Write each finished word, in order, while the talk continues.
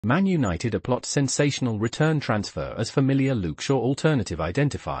Man United plot sensational return transfer as familiar Luke Shaw alternative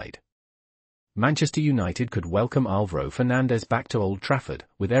identified. Manchester United could welcome Alvaro Fernandez back to Old Trafford,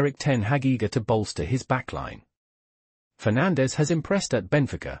 with Erik Ten Hag eager to bolster his backline. Fernandez has impressed at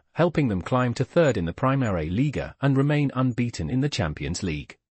Benfica, helping them climb to third in the Primeira Liga and remain unbeaten in the Champions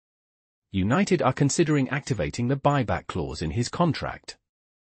League. United are considering activating the buyback clause in his contract.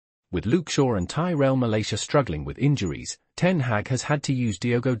 With Luke Shaw and Tyrell Malacia struggling with injuries, Ten Hag has had to use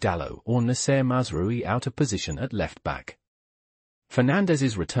Diogo Dalot or Noussair Mazraoui out of position at left-back.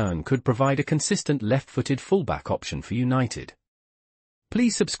 Fernandez's return could provide a consistent left-footed fullback option for United.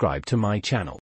 Please subscribe to my channel.